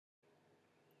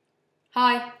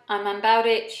Hi, I'm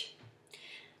Bowditch.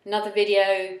 Another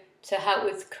video to help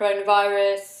with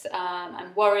coronavirus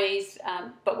and worries,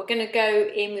 but we're going to go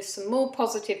in with some more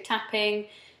positive tapping,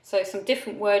 so some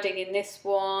different wording in this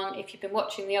one. If you've been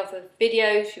watching the other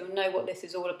videos, you'll know what this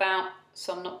is all about,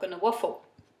 so I'm not going to waffle.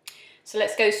 So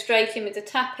let's go straight in with the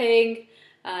tapping.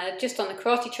 Just on the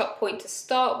karate chop point to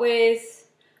start with,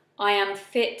 I am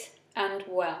fit and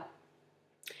well.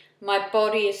 My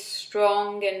body is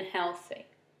strong and healthy.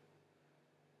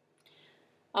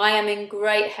 I am in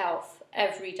great health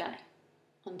every day.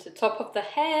 Onto the top of the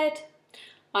head,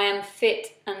 I am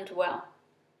fit and well.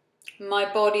 My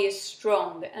body is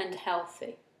strong and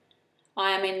healthy.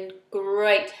 I am in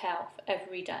great health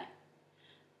every day.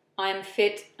 I am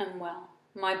fit and well.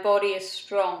 My body is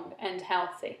strong and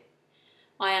healthy.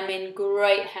 I am in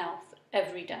great health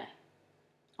every day.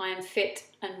 I am fit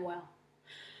and well.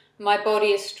 My body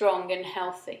is strong and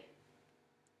healthy.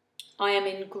 I am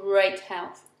in great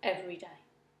health every day.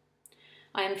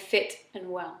 I am fit and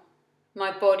well.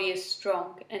 My body is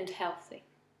strong and healthy.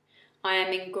 I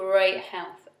am in great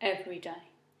health every day.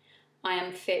 I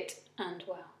am fit and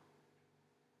well.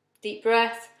 Deep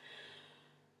breath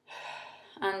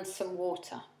and some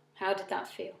water. How did that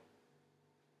feel?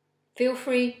 Feel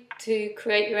free to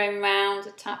create your own round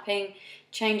of tapping,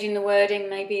 changing the wording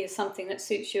maybe is something that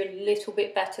suits you a little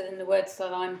bit better than the words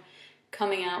that I'm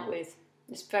coming out with.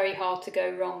 It's very hard to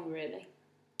go wrong, really.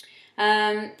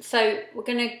 So we're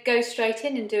going to go straight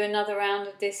in and do another round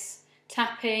of this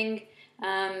tapping.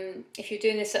 If you're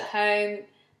doing this at home,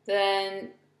 then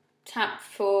tap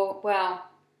for, well,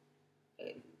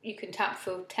 you can tap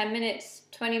for 10 minutes,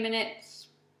 20 minutes,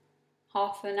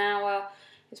 half an hour.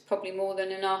 It's probably more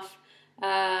than enough.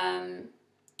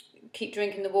 Keep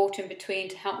drinking the water in between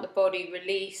to help the body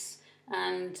release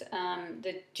and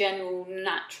the general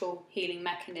natural healing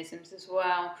mechanisms as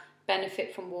well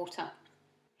benefit from water.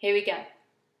 Here we go.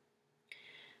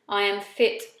 I am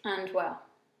fit and well.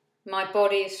 My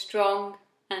body is strong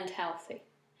and healthy.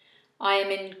 I am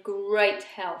in great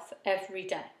health every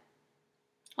day.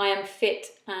 I am fit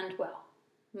and well.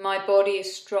 My body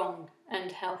is strong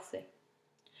and healthy.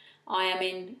 I am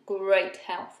in great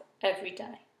health every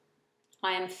day.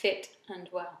 I am fit and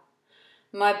well.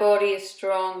 My body is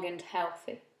strong and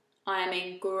healthy. I am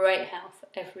in great health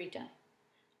every day.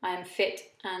 I am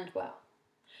fit and well.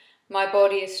 My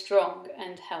body is strong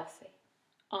and healthy.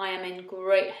 I am in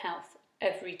great health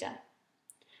every day.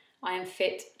 I am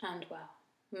fit and well.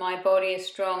 My body is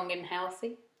strong and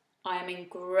healthy. I am in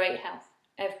great health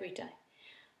every day.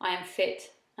 I am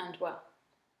fit and well.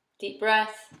 Deep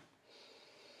breath.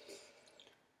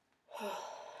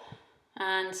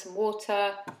 And some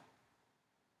water.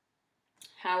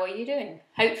 How are you doing?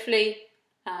 Hopefully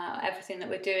everything that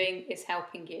we're doing is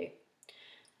helping you.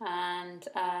 And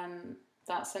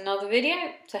that's another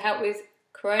video to help with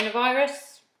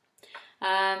coronavirus.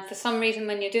 For some reason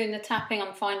when you're doing the tapping,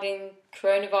 I'm finding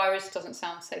coronavirus doesn't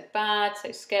sound so bad,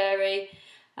 so scary.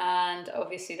 And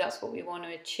obviously that's what we want to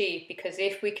achieve, because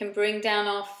if we can bring down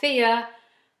our fear,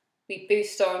 we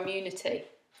boost our immunity.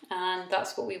 And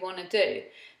that's what we want to do.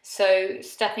 So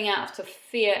stepping out of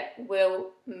fear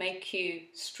will make you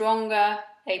stronger,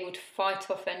 able to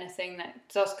fight off anything that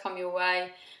does come your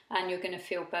way, and you're going to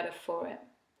feel better for it.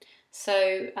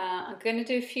 So I'm going to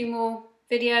do a few more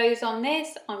videos on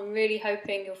this. I'm really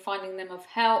hoping you're finding them of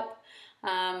help,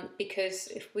 because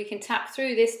if we can tap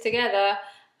through this together,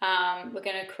 we're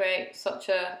going to create such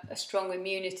a strong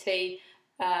immunity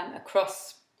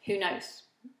across, who knows,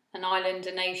 an island,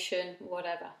 a nation,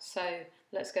 whatever. So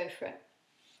let's go for it.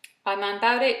 I'm Anne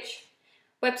Bowditch.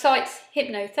 Websites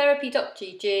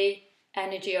hypnotherapy.gg,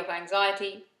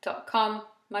 energyofanxiety.com.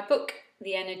 My book,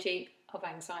 The Energy of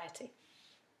Anxiety.